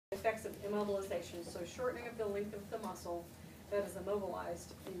immobilization. So shortening of the length of the muscle that is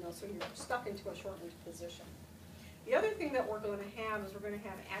immobilized, so you're stuck into a shortened position. The other thing that we're going to have is we're going to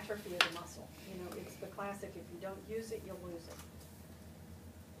have atrophy of the muscle. It's the classic, if you don't use it, you'll lose it.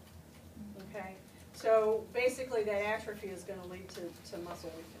 Okay? So basically that atrophy is going to lead to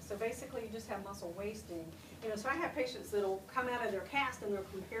muscle weakness. So basically you just have muscle wasting. So I have patients that'll come out of their cast and they'll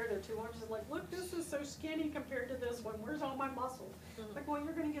compare their two arms and like, look, this is so skinny compared to this one. Where's all my muscle? Like, well,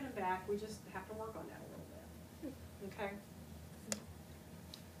 you're going to get it back. We just have to work on that a little bit. Okay?